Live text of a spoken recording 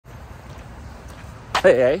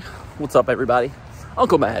Hey, what's up everybody?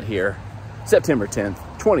 Uncle Matt here. September 10th,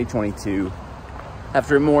 2022.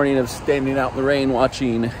 After a morning of standing out in the rain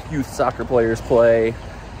watching youth soccer players play,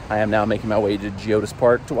 I am now making my way to Geodis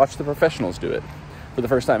Park to watch the professionals do it. For the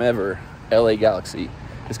first time ever, LA Galaxy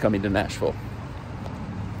is coming to Nashville.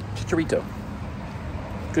 Chicharito.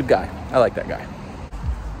 Good guy. I like that guy.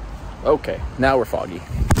 Okay, now we're foggy.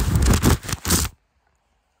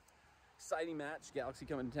 Exciting match. Galaxy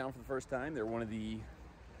coming to town for the first time. They're one of the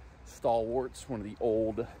stalwarts, one of the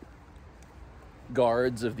old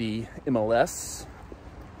guards of the MLS.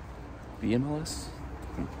 The MLS?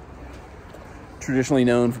 Traditionally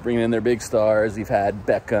known for bringing in their big stars. We've had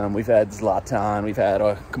Beckham, we've had Zlatan, we've had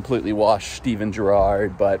a completely washed Steven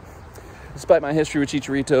Gerrard. But despite my history with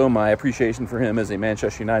Chicharito, my appreciation for him as a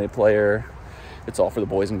Manchester United player, it's all for the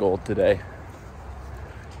boys in gold today.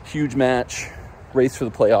 Huge match. Race for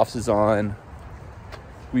the playoffs is on.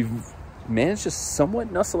 We've managed to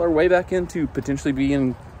somewhat nuzzle our way back into potentially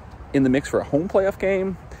being in the mix for a home playoff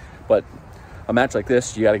game. But a match like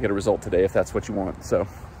this, you got to get a result today if that's what you want. So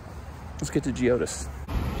let's get to Geodis.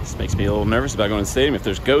 Just makes me a little nervous about going to the stadium if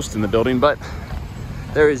there's ghosts in the building, but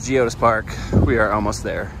there is Geodis Park. We are almost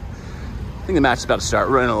there. I think the match is about to start.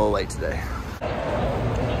 We're running a little late today.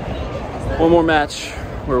 One more match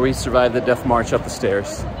where we survive the death march up the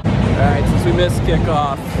stairs. All right, since we missed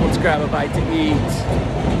kickoff, let's grab a bite to eat.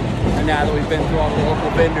 And now that we've been through all the local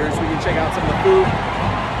vendors, we can check out some of the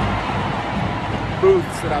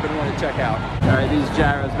booths that I've been wanting to check out. All right, these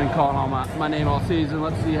gyros have been calling all my name all season.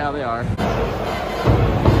 Let's see how they are.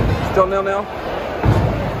 Still 0-0?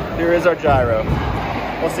 Here is our gyro.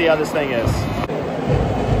 Let's see how this thing is.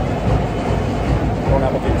 Don't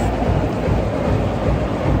have a piece.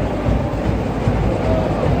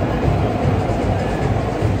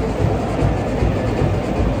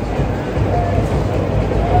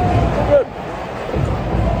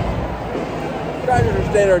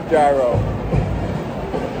 Standard gyro.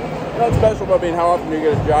 Nothing special about being how often you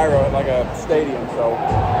get a gyro at like a stadium, so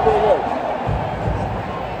pretty good.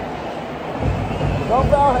 Don't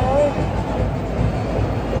foul, Harry.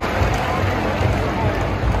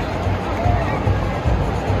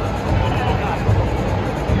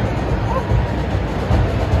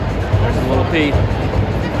 There's a little Pete.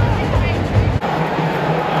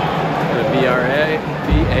 The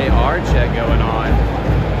VAR check going on.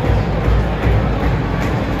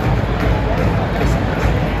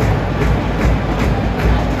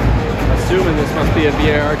 Assuming this must be a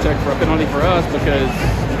VAR check for a penalty for us because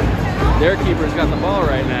their keeper's got the ball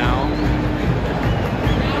right now.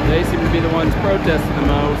 They seem to be the ones protesting the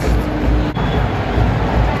most.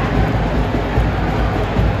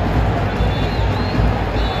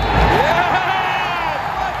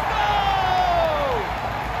 Yes! Let's go!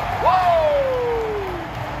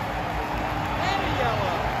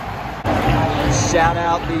 Whoa! Shout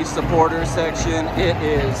out the supporter section. It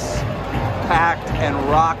is packed and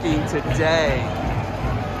rocking today.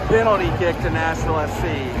 Penalty kick to Nashville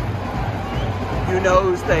FC. You know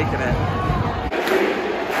who's taking it.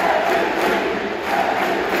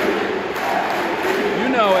 You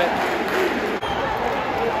know it.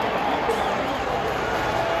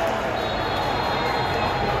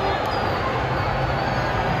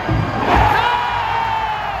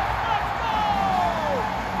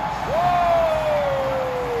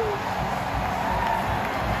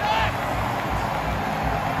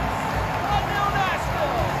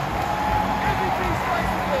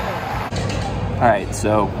 Alright,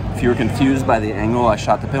 so if you were confused by the angle I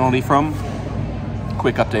shot the penalty from,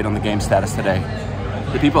 quick update on the game status today.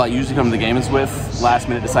 The people I usually come to the games with last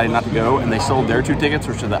minute decided not to go, and they sold their 2 tickets,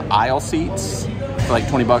 which are the aisle seats, for like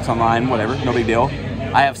 20 bucks online, whatever, no big deal.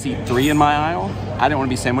 I have seat 3 in my aisle. I didn't want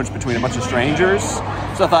to be sandwiched between a bunch of strangers,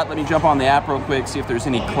 so I thought let me jump on the app real quick, see if there's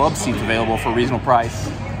any club seats available for a reasonable price.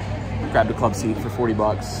 Grabbed a club seat for 40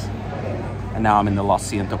 bucks, and now I'm in the Los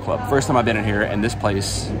Ciento Club. First time I've been in here, and this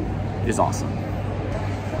place is awesome.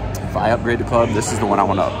 If I upgrade the club, this is the one I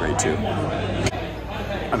want to upgrade to.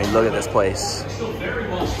 I mean, look at this place.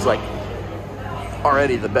 It's like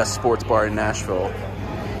already the best sports bar in Nashville.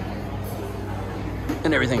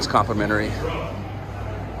 And everything's complimentary.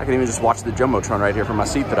 I can even just watch the Jumbotron right here from my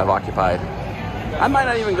seat that I've occupied. I might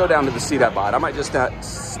not even go down to the seat I bought. I might just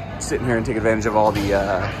sit in here and take advantage of all the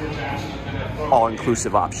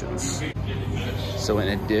all-inclusive options. So in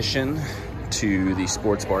addition to the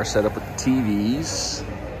sports bar setup with the TVs,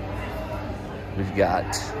 we've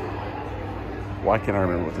got, why can't I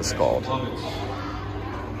remember what this is called? I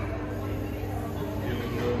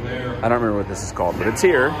don't remember what this is called, but it's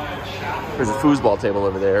here. There's a foosball table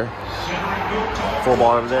over there. Full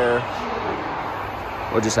ball over there.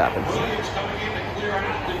 What just happened?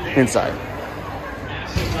 inside.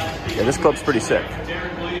 Yeah, this club's pretty sick.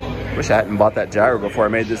 Wish I hadn't bought that gyro before I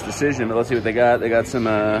made this decision, but let's see what they got. They got some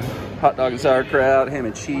hot dog and sauerkraut, ham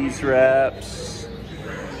and cheese wraps,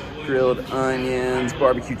 grilled onions,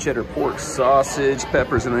 barbecue cheddar pork sausage,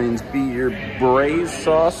 peppers and onions beer, braised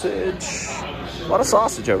sausage. A lot of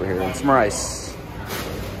sausage over here and some rice.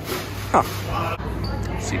 Huh.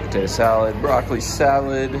 Sweet potato salad, broccoli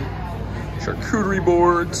salad, charcuterie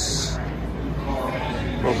boards,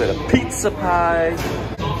 a little bit of pizza pie.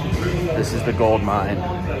 This is the gold mine.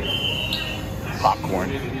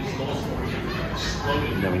 Popcorn.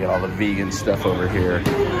 And then we got all the vegan stuff over here.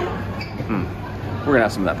 We're gonna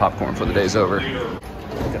have some of that popcorn before the day's over.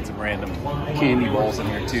 Got some random candy bowls in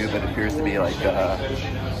here too, but it appears to be like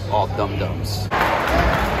all dum-dums.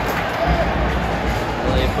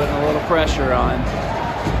 Really putting a little pressure on.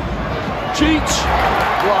 Cheech!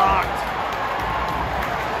 Blocked.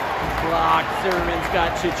 Blocked. Zimmerman's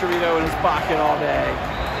got Chicharito in his pocket all day.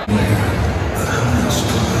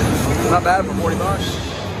 Not bad for 40 bucks.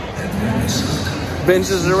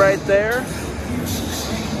 Benches are right there.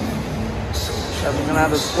 We're gonna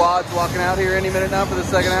have the squads walking out here any minute now for the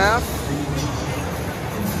second half.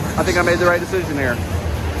 I think I made the right decision here.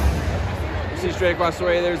 You see straight across the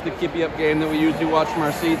way, there's the Kippy Up game that we usually watch from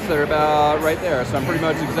our seats. They're about right there. So I'm pretty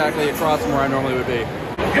much exactly across from where I normally would be.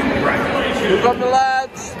 Here come the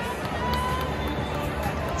lads.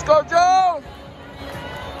 Let's go, Joe!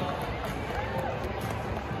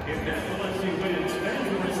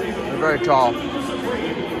 They're very tall.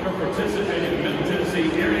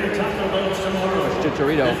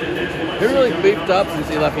 Chicharito. He really beefed up since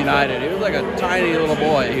he left United. He was like a tiny little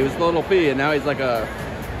boy. He was the little P, and now he's like a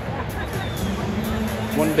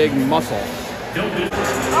one big muscle.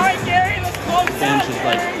 All right, Gary, let's close Bench is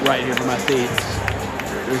like right here for my seats.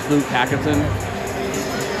 There's Luke Hackinson.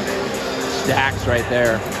 Dax right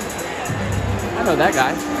there. I know that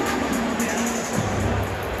guy.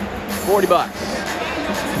 40 bucks.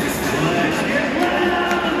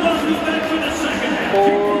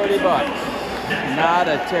 40 bucks. Not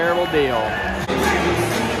a terrible deal.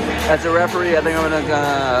 As a referee, I think I'm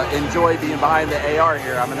gonna enjoy being behind the AR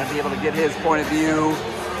here. I'm gonna be able to get his point of view,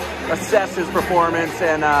 assess his performance,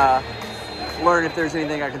 and learn if there's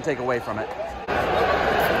anything I can take away from it.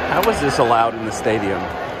 How was this allowed in the stadium?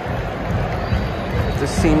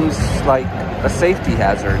 This seems like a safety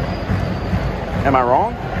hazard. Am I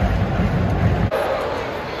wrong?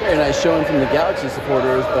 Very nice showing from the Galaxy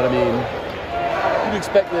supporters, but I mean, you'd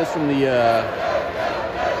expect this from the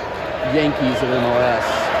Yankees of MLS.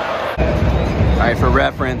 All right, for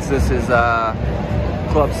reference, this is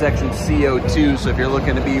club section CO2, so if you're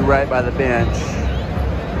looking to be right by the bench,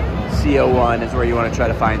 CO1 is where you want to try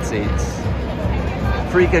to find seats.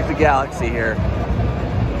 Free kick to Galaxy here.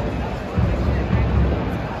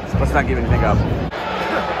 So let's not give anything up.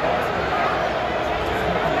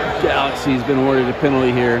 Galaxy's been awarded a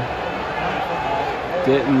penalty here.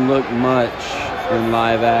 Didn't look much in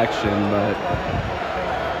live action, but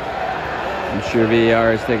I'm sure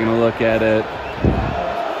VAR is taking a look at it.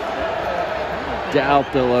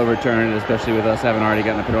 Doubt they'll overturn it, especially with us having already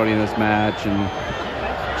gotten a penalty in this match, and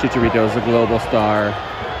Chicharito's a global star.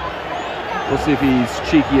 We'll see if he's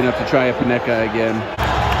cheeky enough to try a Paneka again.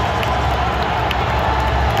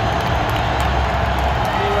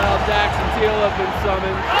 Meanwhile, Dax and Teal have been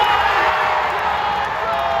summoned.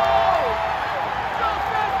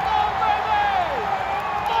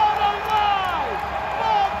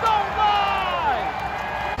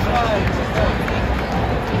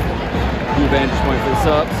 Vantage point for the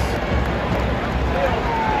subs.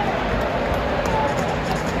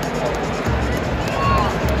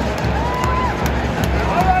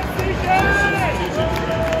 All right, CJ!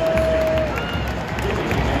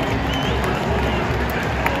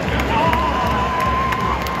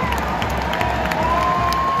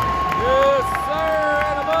 Yes, sir,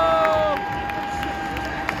 and a ball.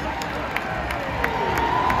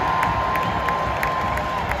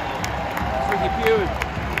 Ricky Pugh.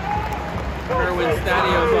 Erwin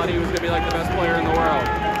Stadio thought he was going to be like the best player in the world.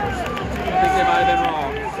 I think they might have been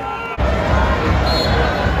wrong.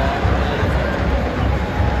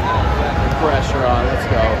 Pressure on, let's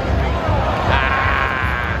go.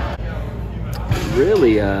 Ah.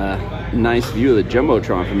 Really nice view of the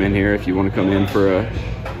Jumbotron from in here if you want to come in for a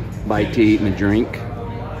bite to eat and a drink.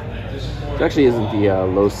 It actually isn't the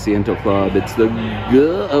Los Ciento Club, it's the,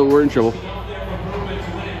 oh, we're in trouble.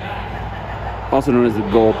 Also known as the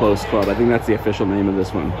Goalpost Club. I think that's the official name of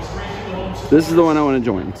this one. This is the one I want to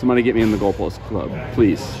join. Somebody get me in the Goalpost Club.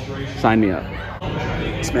 Please, sign me up.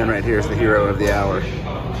 This man right here is the hero of the hour.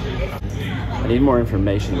 I need more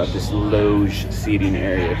information about this loge seating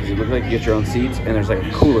area because it looks like you get your own seats and there's like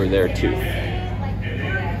a cooler there too.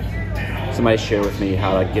 Somebody share with me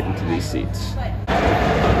how I get into these seats. Get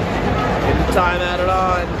the time added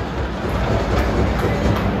on.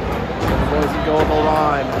 Boys and goal, hold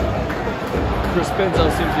on. Chris Penzo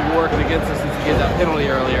seems to be working against us since he gave that penalty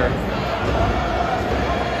earlier.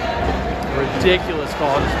 Ridiculous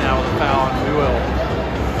call just now with a foul on Newell.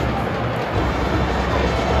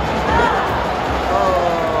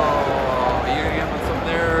 Oh, you're gonna get on something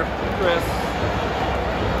there, Chris.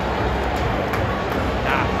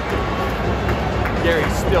 Nah.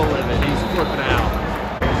 Gary's still living, he's flipping out.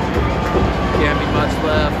 Can't be much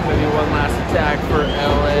left, maybe one last attack for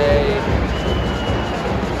LA.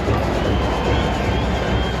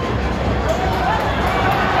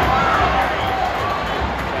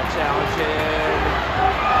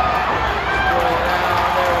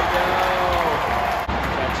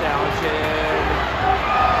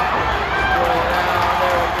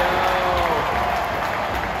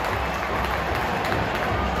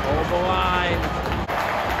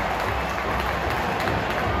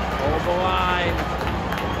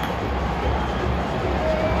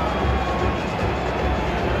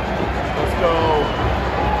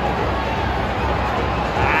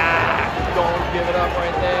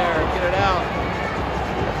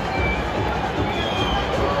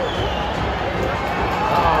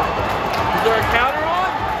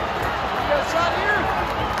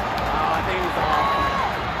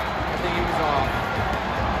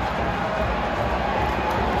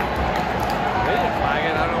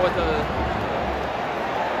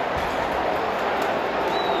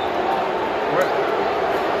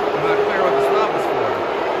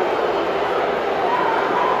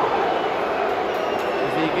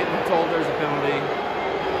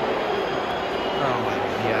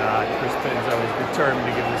 Determined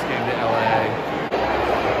to give this game to LA.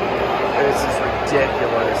 This is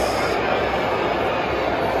ridiculous.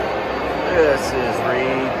 This is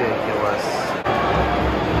ridiculous.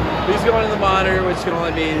 He's going to the monitor, which can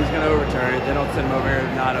only mean he's going to overturn it. They don't send him over here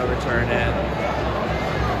to not overturn it.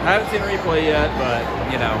 I haven't seen the replay yet, but,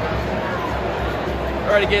 you know.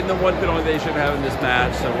 Already getting the one penalty they should have in this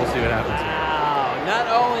match, so we'll see what happens. Wow. Not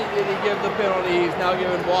only did he give the penalty, he's now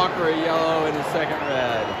giving Walker a yellow and his second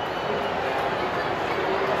red.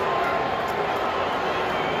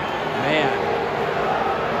 Man,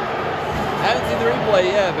 I haven't seen the replay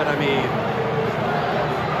yet, but I mean,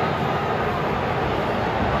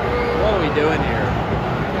 what are we doing here?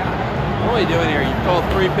 What are we doing here? You've called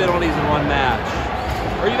 3 penalties in one match.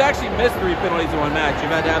 Or you've actually missed 3 penalties in one match. You've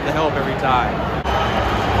had to have the help every time.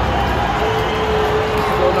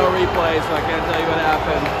 Still no replay, so I can't tell you what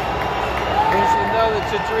happened. You should know that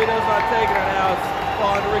Chicharito's not taking it now. It's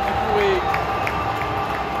falling to Ricky Puig.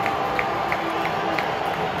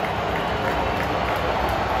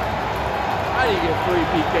 How do you get 3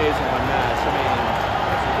 PKs in one match? I mean,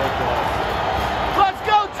 that's ridiculous. Let's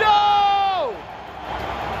go, Joe!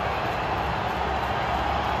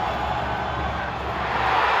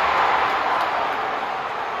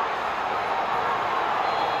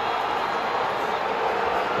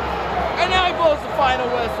 And now he blows the final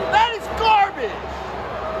whistle. That is garbage!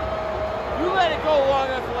 You let it go long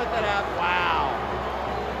enough to let that happen. Wow.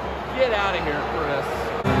 Get out of here, Chris.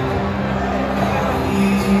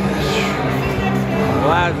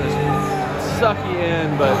 Glad to suck you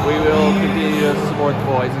in, but we will continue to support the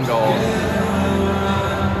boys and goal.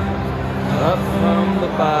 Up from the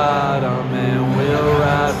bottom and we'll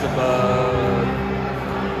rise above.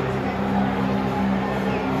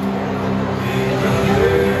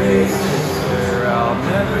 I'll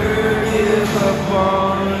never give up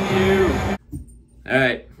on you. All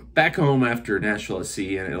right, back home after Nashville SC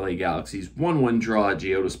and LA Galaxy's 1-1 draw at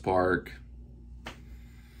Geodis Park.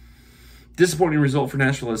 Disappointing result for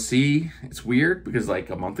Nashville SC. It's weird because like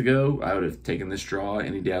a month ago, I would have taken this draw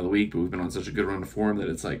any day of the week, but we've been on such a good run of form that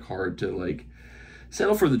it's like hard to like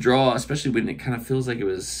settle for the draw, especially when it kind of feels like it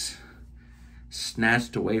was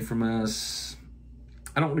snatched away from us.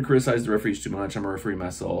 I don't want to criticize the referees too much. I'm a referee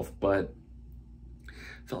myself, but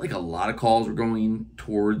I felt like a lot of calls were going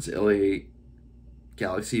towards LA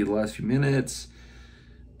Galaxy the last few minutes.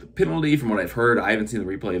 The penalty, from what I've heard, I haven't seen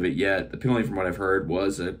the replay of it yet. The penalty, from what I've heard,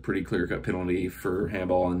 was a pretty clear-cut penalty for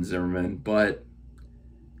handball on Zimmerman. But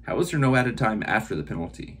how was there no added time after the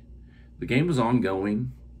penalty? The game was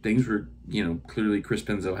ongoing. Things were, you know, clearly Chris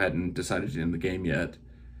Penzo hadn't decided to end the game yet.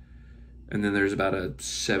 And then there's about a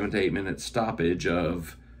 7 to 8 minute stoppage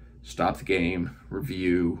of stop the game,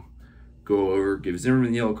 review, go over, give Zimmerman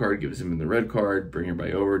the yellow card, give Zimmerman the red card, bring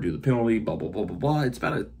everybody over, do the penalty, blah, blah, blah, blah, blah. It's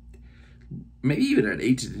about a maybe even an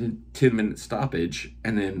 8 to 10 minute stoppage,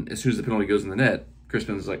 and then as soon as the penalty goes in the net,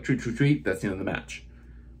 Crispin's like, treat, that's the end of the match.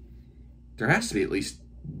 There has to be at least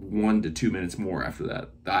 1 to 2 minutes more after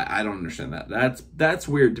that. I don't understand that. That's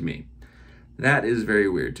weird to me. That is very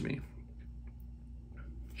weird to me.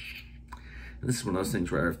 And this is one of those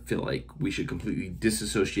things where I feel like we should completely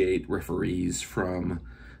disassociate referees from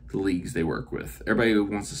the leagues they work with. Everybody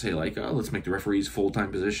wants to say like, oh, let's make the referees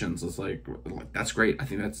full-time positions. It's like that's great. I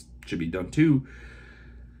think that should be done too.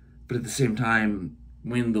 But at the same time,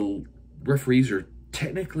 when the referees are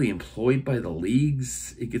technically employed by the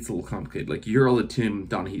leagues, it gets a little complicated. Like, you hear all the Tim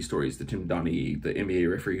Donaghy stories, the Tim Donaghy, the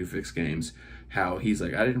NBA referee who fixed games, how he's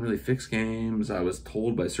like, I didn't really fix games. I was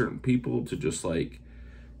told by certain people to just like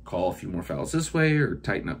call a few more fouls this way or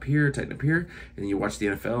tighten up here. And then you watch the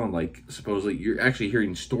NFL and like supposedly you're actually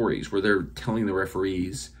hearing stories where they're telling the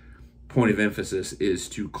referees point of emphasis is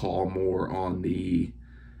to call more on the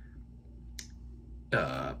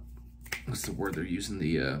what's the word they're using,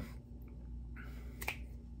 the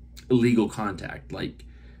illegal contact. Like,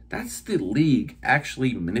 that's the league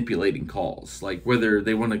actually manipulating calls, like whether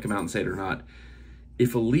they want to come out and say it or not.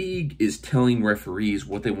 If a league is telling referees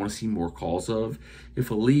what they want to see more calls of, if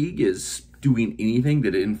a league is doing anything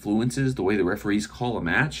that influences the way the referees call a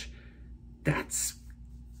match, that's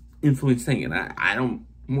influence thing. And I don't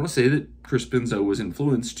want to say that Chris Benzo was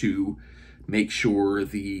influenced to make sure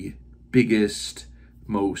the biggest,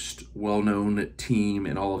 most well-known team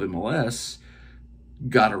in all of MLS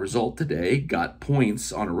got a result today, got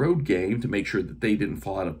points on a road game to make sure that they didn't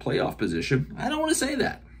fall out of playoff position. I don't want to say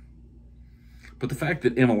that. But the fact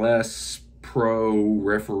that MLS pro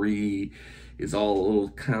referee is all a little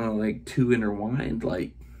kind of like too intertwined,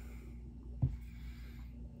 like,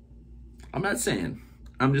 I'm not saying,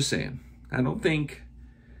 I'm just saying. I don't think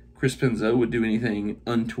Chris Benzo would do anything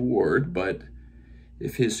untoward, but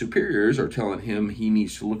if his superiors are telling him he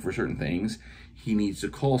needs to look for certain things, he needs to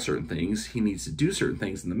call certain things, he needs to do certain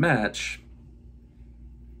things in the match,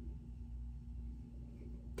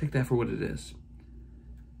 take that for what it is.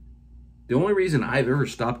 The only reason I've ever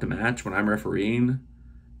stopped a match when I'm refereeing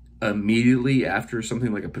immediately after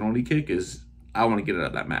something like a penalty kick is I want to get out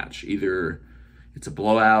of that match. Either it's a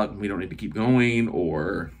blowout and we don't need to keep going,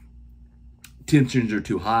 or tensions are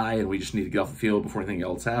too high and we just need to get off the field before anything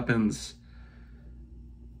else happens.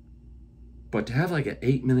 But to have like an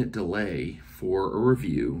 8-minute delay for a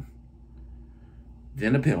review,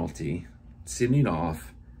 then a penalty, sending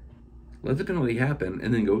off, let the penalty happen,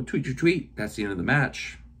 and then go tweet, that's the end of the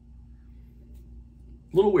match.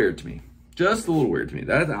 A little weird to me. Just a little weird to me.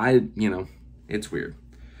 It's weird.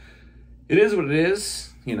 It is what it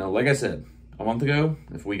is. Like I said, a month ago,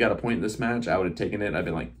 if we got a point in this match, I would have taken it. I'd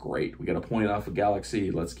been like, great, we got a point off of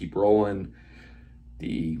Galaxy. Let's keep rolling.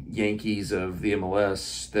 The Yankees of the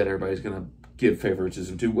MLS that everybody's going to give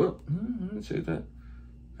favoritism to. Well, let's say that.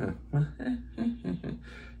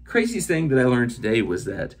 Craziest thing that I learned today was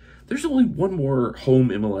that there's only one more home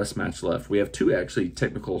MLS match left. We have 2 actually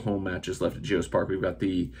technical home matches left at Geos Park. We've got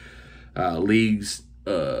the league's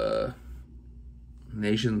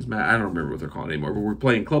nations match. I don't remember what they're calling it anymore, but we're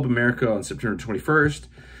playing Club America on September 21st.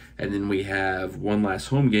 And then we have one last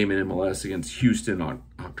home game in MLS against Houston on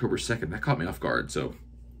October 2nd. That caught me off guard. So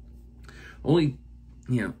only,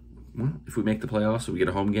 well, if we make the playoffs so we get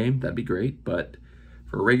a home game, that'd be great. But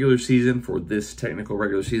for a regular season, for this technical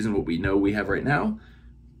regular season, what we know we have right now,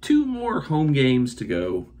 2 more home games to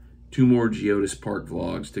go, 2 more Geodis Park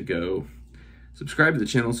vlogs to go. Subscribe to the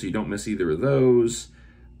channel so you don't miss either of those.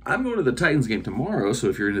 I'm going to the Titans game tomorrow, so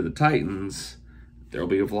if you're into the Titans, there'll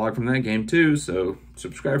be a vlog from that game too, so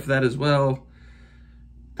subscribe for that as well.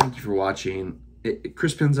 Thank you for watching.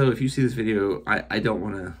 Chris Benzo, if you see this video, I don't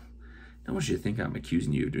want you to think I'm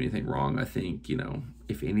accusing you of doing anything wrong. I think,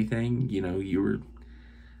 if anything, you were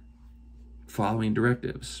following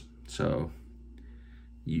directives. So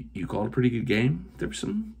you called a pretty good game. There were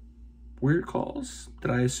some weird calls that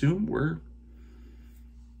I assume were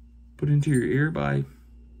put into your ear by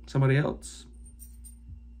somebody else.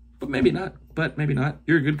 But maybe not.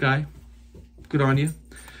 You're a good guy. Good on you.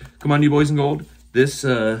 Come on, you boys in gold. This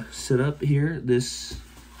setup here, this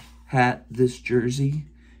hat, this jersey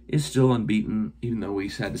is still unbeaten, even though we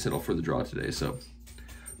had to settle for the draw today. So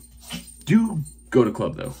do go to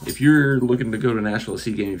club though. If you're looking to go to Nashville to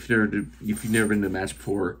see a game, if you've never been to a match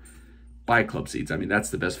before, buy club seats. I mean, that's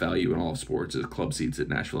the best value in all of sports is club seats at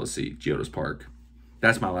Nashville SC, Geodis Park.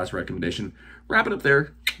 That's my last recommendation. Wrap it up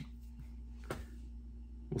there.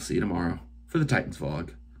 We'll see you tomorrow for the Titans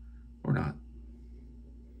vlog. Or not.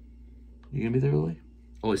 You gonna be there, Oli?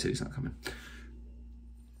 Oli said he's not coming.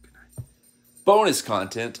 Good night. Bonus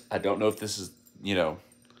content. I don't know if this is,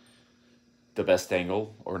 the best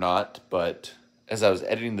angle or not, but as I was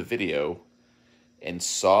editing the video and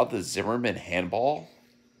saw the Zimmerman handball,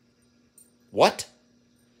 what?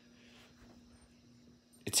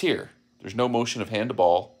 It's here. There's no motion of hand to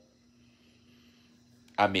ball.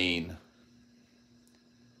 I mean,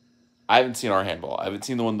 I haven't seen our handball. I haven't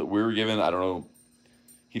seen the one that we were given. I don't know.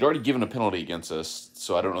 He'd already given a penalty against us,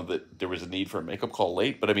 so I don't know that there was a need for a makeup call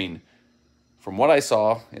late. But, I mean, from what I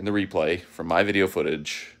saw in the replay, from my video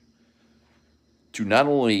footage, to not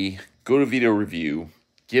only go to video review,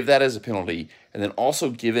 give that as a penalty, and then also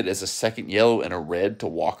give it as a second yellow and a red to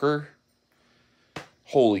Walker,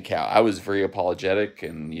 holy cow. I was very apologetic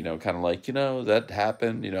and, you know, kind of like, you know, that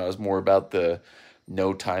happened. You know, I was more about the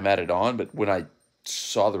no time added on. But when I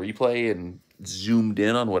saw the replay and zoomed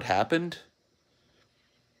in on what happened,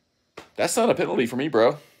 that's not a penalty for me,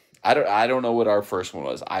 bro. I don't know what our first one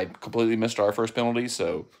was. I completely missed our first penalty,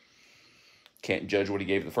 so can't judge what he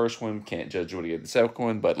gave the first one, can't judge what he gave the second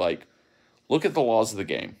one, but, like, look at the laws of the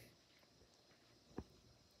game.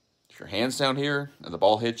 If your hand's down here and the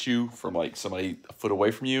ball hits you from, like, somebody a foot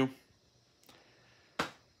away from you,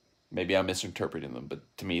 maybe I'm misinterpreting them, but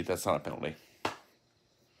to me, that's not a penalty.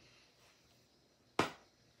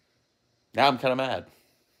 Now I'm kind of mad.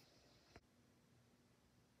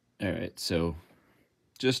 All right, so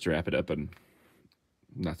just to wrap it up on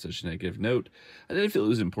not such a negative note, I did feel it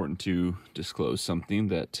was important to disclose something,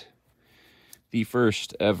 that the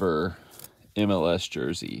first ever MLS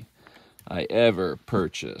jersey I ever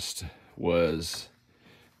purchased was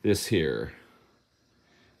this here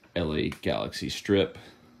LA Galaxy strip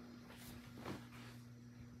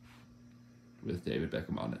with David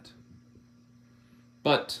Beckham on it.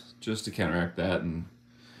 But just to counteract that and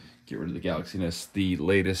get rid of the Galaxy-ness, the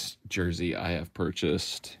latest jersey I have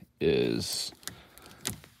purchased is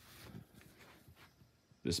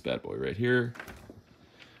this bad boy right here,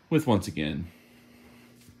 with, once again,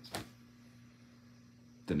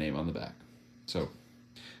 the name on the back. So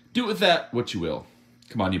do with that what you will.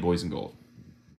 Come on, you boys in gold.